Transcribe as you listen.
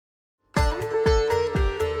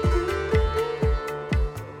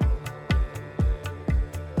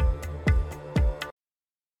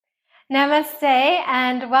Namaste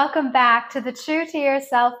and welcome back to the True to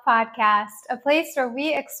Yourself podcast, a place where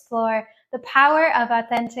we explore the power of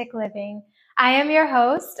authentic living. I am your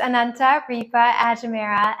host, Ananta, Ripa,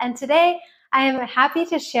 Ajmera, and today I am happy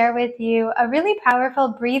to share with you a really powerful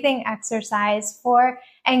breathing exercise for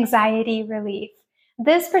anxiety relief.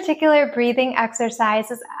 This particular breathing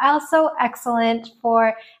exercise is also excellent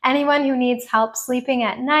for anyone who needs help sleeping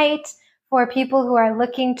at night, for people who are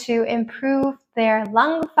looking to improve their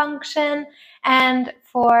lung function, and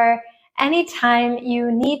for any time you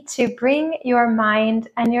need to bring your mind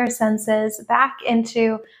and your senses back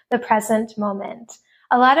into the present moment.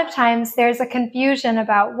 A lot of times there's a confusion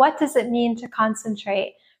about what does it mean to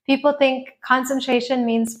concentrate. People think concentration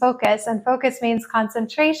means focus and focus means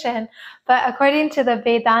concentration. But according to the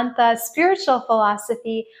Vedanta spiritual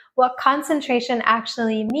philosophy, what concentration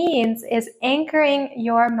actually means is anchoring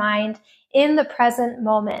your mind in the present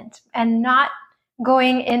moment and not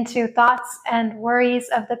going into thoughts and worries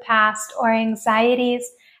of the past or anxieties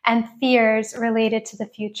and fears related to the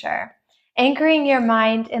future. Anchoring your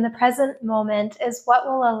mind in the present moment is what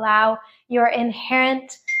will allow your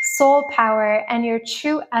inherent soul power and your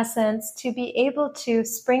true essence to be able to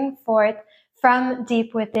spring forth from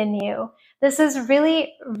deep within you. This is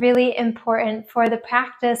really, really important for the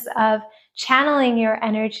practice of channeling your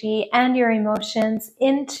energy and your emotions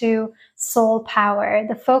into soul power,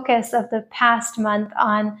 the focus of the past month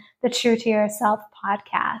on the True to Yourself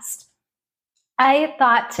podcast. I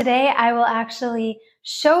thought today I will actually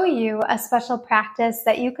show you a special practice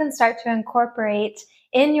that you can start to incorporate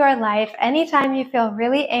in your life anytime you feel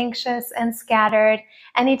really anxious and scattered,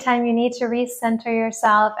 anytime you need to recenter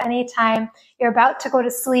yourself, anytime you're about to go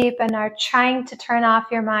to sleep and are trying to turn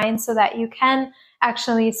off your mind so that you can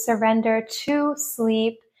actually surrender to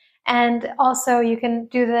sleep. And also you can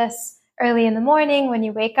do this early in the morning when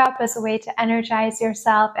you wake up as a way to energize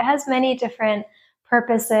yourself. It has many different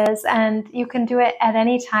purposes and you can do it at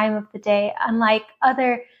any time of the day, unlike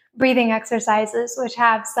other breathing exercises which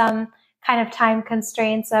have some kind of time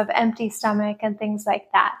constraints of empty stomach and things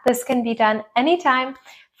like that. This can be done anytime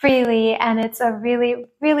freely, and it's a really,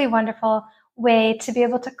 really wonderful way to be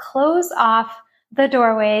able to close off the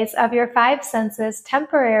doorways of your five senses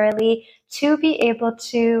temporarily to be able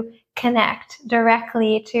to connect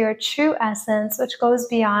directly to your true essence, which goes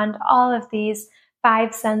beyond all of these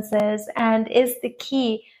five senses and is the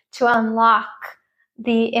key to unlock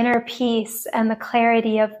the inner peace and the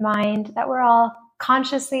clarity of mind that we're all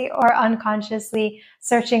consciously or unconsciously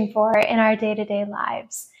searching for in our day-to-day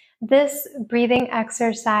lives. This breathing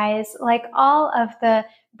exercise, like all of the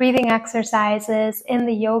breathing exercises in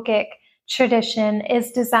the yogic tradition,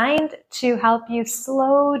 is designed to help you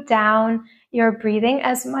slow down your breathing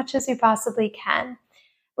as much as you possibly can.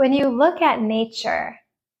 When you look at nature,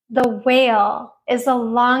 the whale is the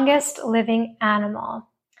longest living animal.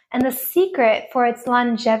 And the secret for its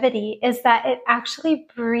longevity is that it actually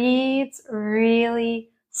breathes really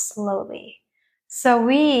slowly. So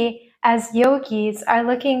we, as yogis, are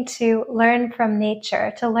looking to learn from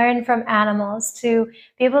nature, to learn from animals, to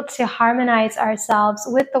be able to harmonize ourselves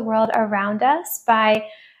with the world around us by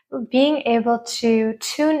being able to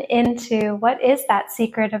tune into what is that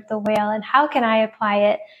secret of the whale and how can I apply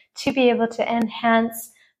it to be able to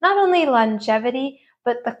enhance not only longevity,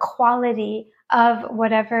 but the quality of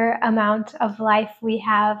whatever amount of life we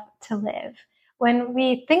have to live. When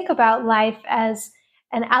we think about life as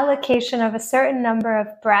an allocation of a certain number of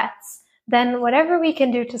breaths, then whatever we can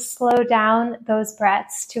do to slow down those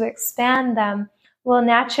breaths, to expand them, will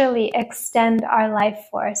naturally extend our life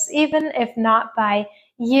force, even if not by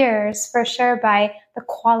years, for sure by the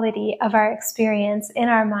quality of our experience in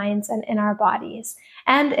our minds and in our bodies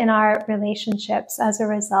and in our relationships as a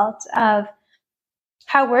result of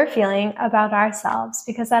how we're feeling about ourselves,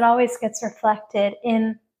 because that always gets reflected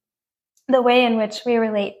in the way in which we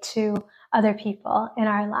relate to other people in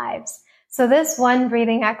our lives. So this one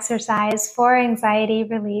breathing exercise for anxiety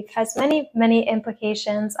relief has many, many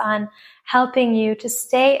implications on helping you to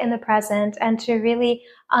stay in the present and to really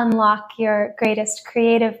unlock your greatest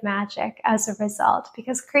creative magic as a result,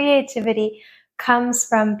 because creativity comes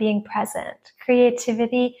from being present.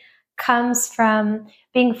 Creativity comes from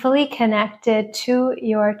being fully connected to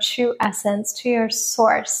your true essence, to your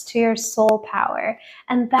source, to your soul power.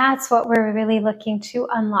 And that's what we're really looking to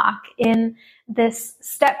unlock in this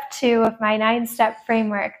step 2 of my 9-step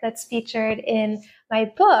framework that's featured in my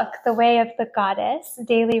book, The Way of the Goddess,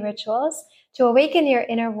 Daily Rituals to Awaken Your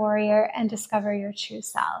Inner Warrior and Discover Your True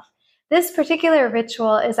Self. This particular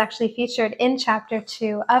ritual is actually featured in chapter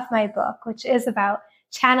 2 of my book, which is about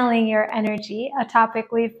channeling your energy, a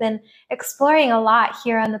topic we've been exploring a lot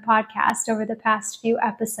here on the podcast over the past few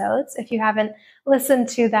episodes. If you haven't listened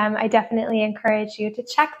to them, I definitely encourage you to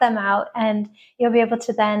check them out, and you'll be able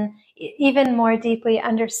to then even more deeply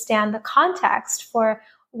understand the context for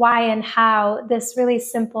why and how this really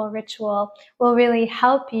simple ritual will really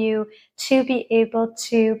help you to be able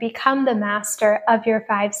to become the master of your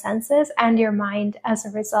five senses and your mind as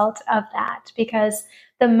a result of that. Because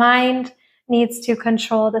the mind needs to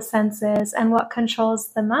control the senses, and what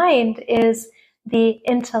controls the mind is the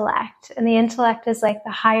intellect. And the intellect is like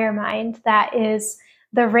the higher mind that is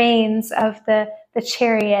the reins of the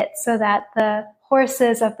chariot, so that the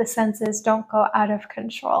horses of the senses don't go out of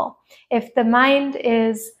control. If the mind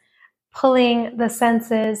is pulling the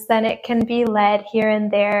senses, then it can be led here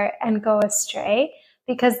and there and go astray,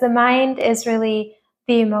 because the mind is really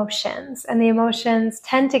the emotions, and the emotions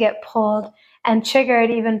tend to get pulled and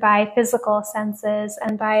triggered even by physical senses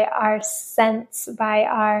and by our sense, by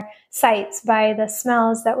our sights, by the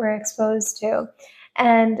smells that we're exposed to.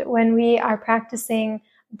 And when we are practicing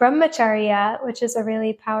brahmacharya, which is a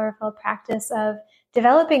really powerful practice of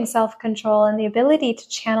developing self-control and the ability to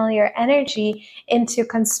channel your energy into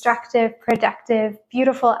constructive, productive,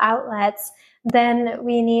 beautiful outlets, then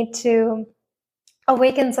we need to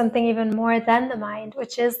awaken something even more than the mind,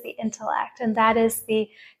 which is the intellect. And that is the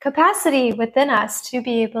capacity within us to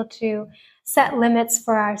be able to set limits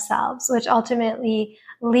for ourselves, which ultimately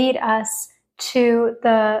lead us to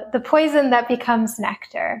the poison that becomes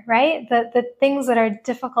nectar, right? The things that are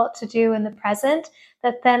difficult to do in the present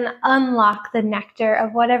that then unlock the nectar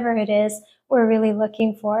of whatever it is we're really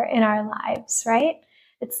looking for in our lives, right?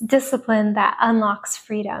 It's discipline that unlocks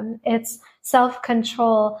freedom. It's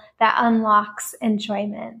self-control that unlocks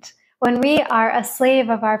enjoyment. When we are a slave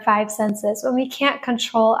of our five senses, when we can't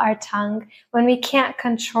control our tongue, when we can't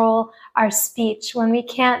control our speech, when we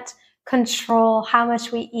can't control how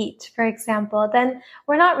much we eat, for example, then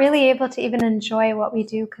we're not really able to even enjoy what we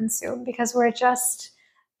do consume, because we're just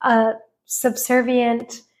a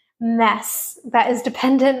subservient mess that is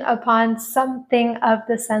dependent upon something of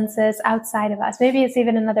the senses outside of us. Maybe it's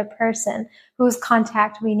even another person whose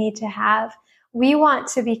contact we need to have. We want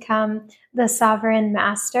to become the sovereign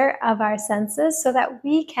master of our senses so that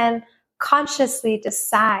we can consciously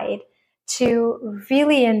decide to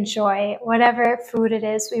really enjoy whatever food it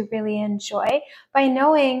is we really enjoy, by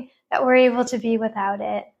knowing that we're able to be without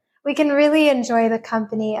it. We can really enjoy the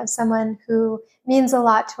company of someone who means a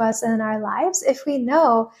lot to us in our lives if we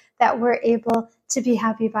know that we're able to be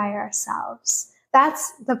happy by ourselves.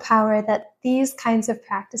 That's the power that these kinds of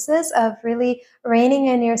practices of really reining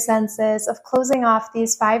in your senses, of closing off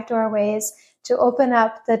these five doorways to open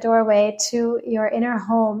up the doorway to your inner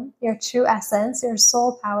home, your true essence, your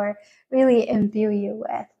soul power, really imbue you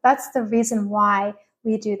with. That's the reason why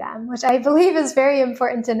we do them, which I believe is very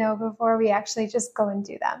important to know before we actually just go and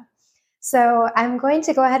do them. So I'm going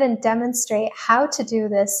to go ahead and demonstrate how to do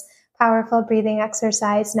this powerful breathing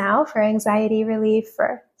exercise now for anxiety relief,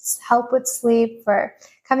 for help with sleep, for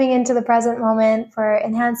coming into the present moment, for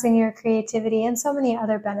enhancing your creativity, and so many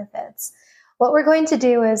other benefits. What we're going to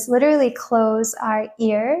do is literally close our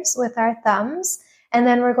ears with our thumbs, and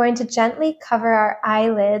then we're going to gently cover our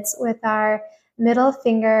eyelids with our middle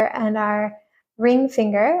finger and our ring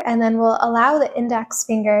finger, and then we'll allow the index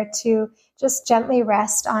finger to just gently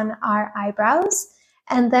rest on our eyebrows.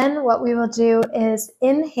 And then what we will do is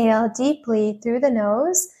inhale deeply through the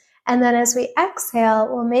nose, and then as we exhale,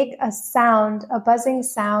 we'll make a sound, a buzzing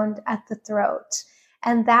sound at the throat,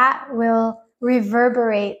 and that will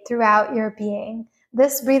reverberate throughout your being.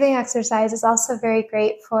 This breathing exercise is also very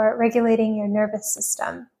great for regulating your nervous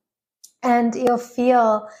system. And you'll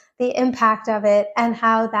feel the impact of it, and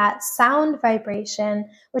how that sound vibration,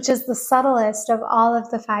 which is the subtlest of all of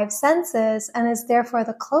the five senses and is therefore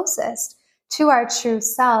the closest to our true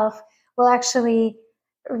self, will actually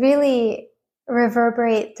really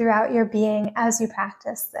reverberate throughout your being as you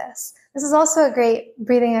practice this. This is also a great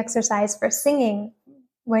breathing exercise for singing,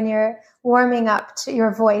 when you're warming up to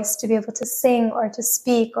your voice to be able to sing or to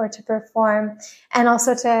speak or to perform, and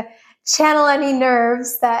also to channel any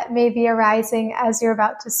nerves that may be arising as you're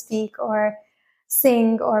about to speak or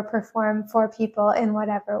sing or perform for people in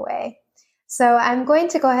whatever way. So I'm going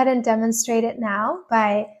to go ahead and demonstrate it now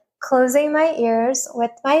by closing my ears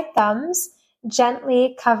with my thumbs,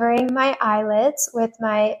 gently covering my eyelids with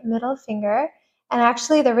my middle finger, and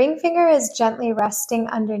actually the ring finger is gently resting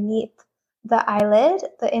underneath the eyelid.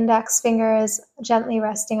 The index finger is gently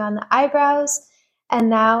resting on the eyebrows. And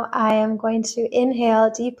now I am going to inhale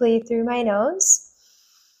deeply through my nose.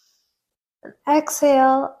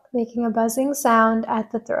 Exhale, making a buzzing sound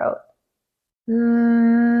at the throat. And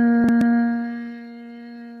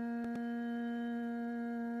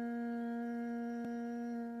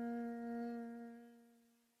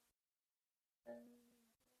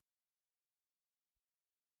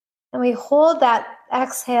we hold that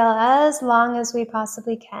exhale as long as we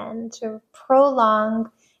possibly can to prolong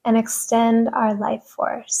and extend our life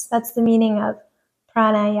force. That's the meaning of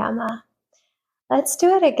pranayama. Let's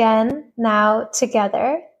do it again now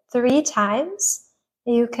together 3 times.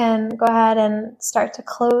 You can go ahead and start to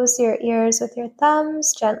close your ears with your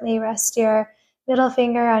thumbs. Gently rest your middle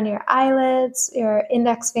finger on your eyelids, your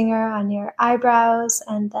index finger on your eyebrows,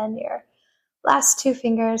 and then your last 2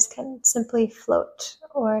 fingers can simply float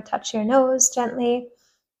or touch your nose gently.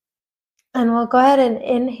 And we'll go ahead and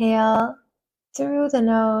inhale through the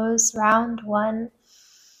nose, round 1.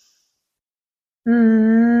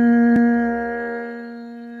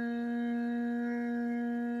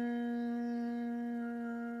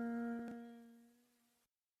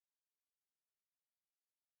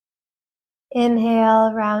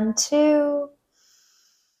 Inhale, round 2.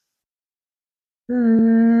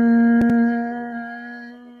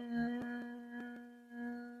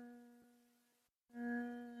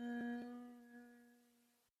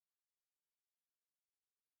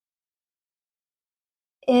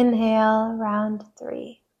 Inhale, round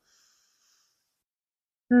 3.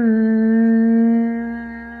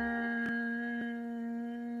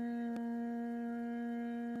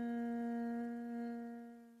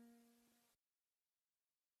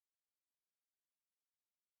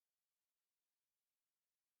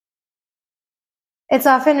 It's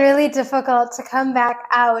often really difficult to come back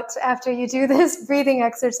out after you do this breathing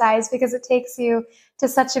exercise because it takes you to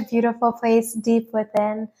such a beautiful place deep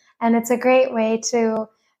within. And it's a great way to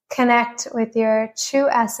connect with your true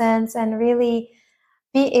essence and really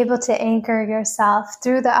be able to anchor yourself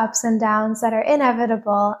through the ups and downs that are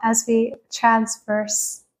inevitable as we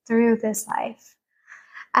transverse through this life.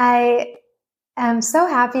 I am so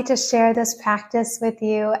happy to share this practice with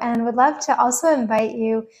you and would love to also invite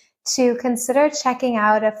you to consider checking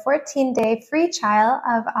out a 14-day free trial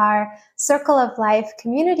of our Circle of Life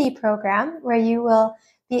community program, where you will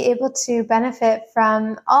be able to benefit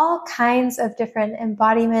from all kinds of different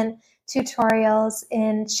embodiment tutorials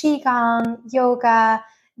in Qigong, yoga,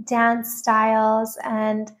 dance styles,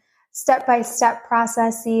 and step-by-step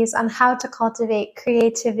processes on how to cultivate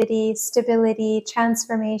creativity, stability,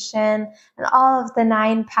 transformation, and all of the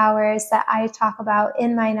 9 powers that I talk about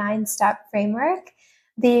in my 9-step framework.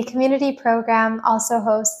 The community program also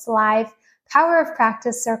hosts live Power of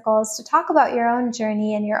Practice circles to talk about your own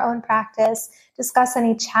journey and your own practice, discuss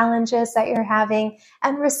any challenges that you're having,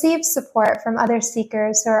 and receive support from other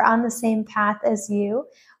seekers who are on the same path as you.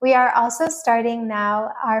 We are also starting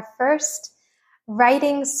now our first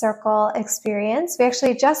writing circle experience. We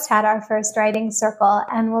actually just had our first writing circle,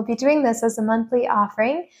 and we'll be doing this as a monthly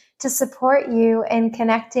offering to support you in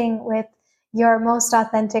connecting with your most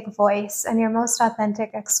authentic voice and your most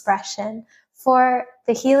authentic expression for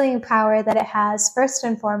the healing power that it has first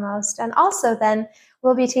and foremost. And also then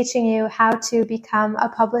we'll be teaching you how to become a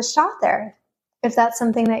published author, if that's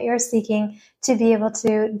something that you're seeking to be able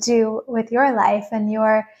to do with your life and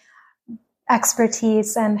your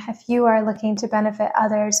expertise, and if you are looking to benefit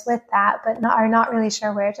others with that but are not really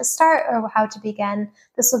sure where to start or how to begin,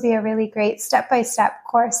 this will be a really great step-by-step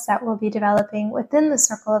course that we'll be developing within the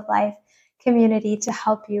Circle of Life community to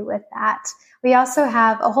help you with that. We also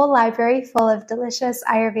have a whole library full of delicious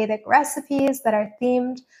Ayurvedic recipes that are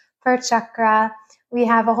themed per chakra. We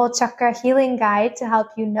have a whole chakra healing guide to help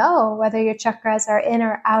you know whether your chakras are in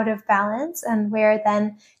or out of balance and where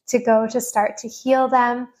then to go to start to heal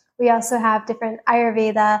them. We also have different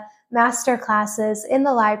Ayurveda master classes in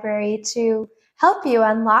the library to help you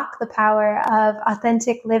unlock the power of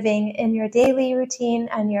authentic living in your daily routine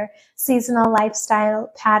and your seasonal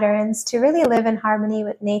lifestyle patterns to really live in harmony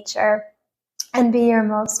with nature and be your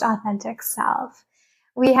most authentic self.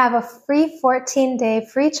 We have a free 14-day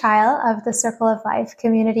free trial of the Circle of Life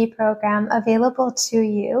community program available to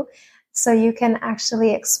you, so you can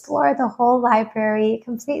actually explore the whole library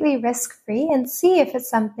completely risk-free and see if it's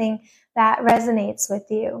something that resonates with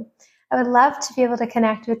you. I would love to be able to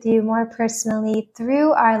connect with you more personally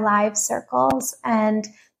through our live circles and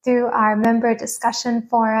through our member discussion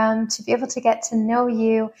forum, to be able to get to know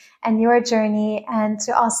you and your journey, and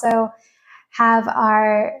to also have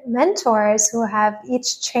our mentors who have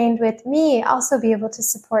each trained with me also be able to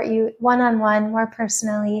support you one-on-one more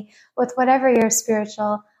personally with whatever your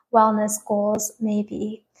spiritual wellness goals may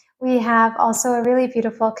be. We have also a really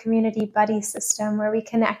beautiful community buddy system where we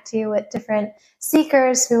connect you with different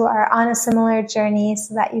seekers who are on a similar journey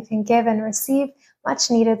so that you can give and receive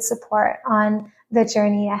much needed support on the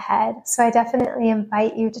journey ahead. So I definitely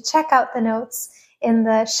invite you to check out the notes in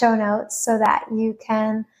the show notes so that you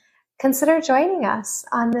can consider joining us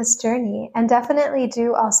on this journey. And definitely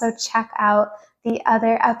do also check out the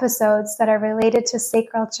other episodes that are related to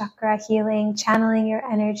sacral chakra healing, channeling your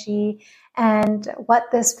energy, and what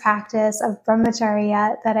this practice of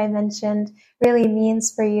brahmacharya that I mentioned really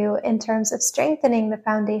means for you in terms of strengthening the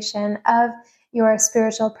foundation of your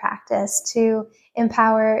spiritual practice to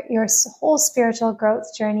empower your whole spiritual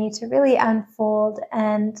growth journey to really unfold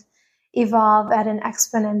and evolve at an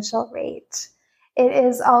exponential rate. It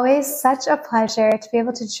is always such a pleasure to be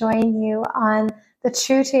able to join you on the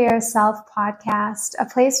True to Yourself podcast, a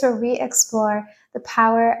place where we explore the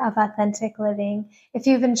power of authentic living. If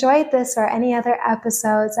you've enjoyed this or any other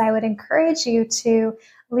episodes, I would encourage you to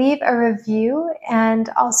leave a review and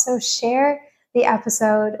also share the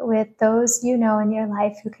episode with those you know in your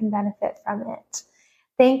life who can benefit from it.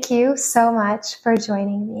 Thank you so much for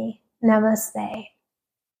joining me. Namaste.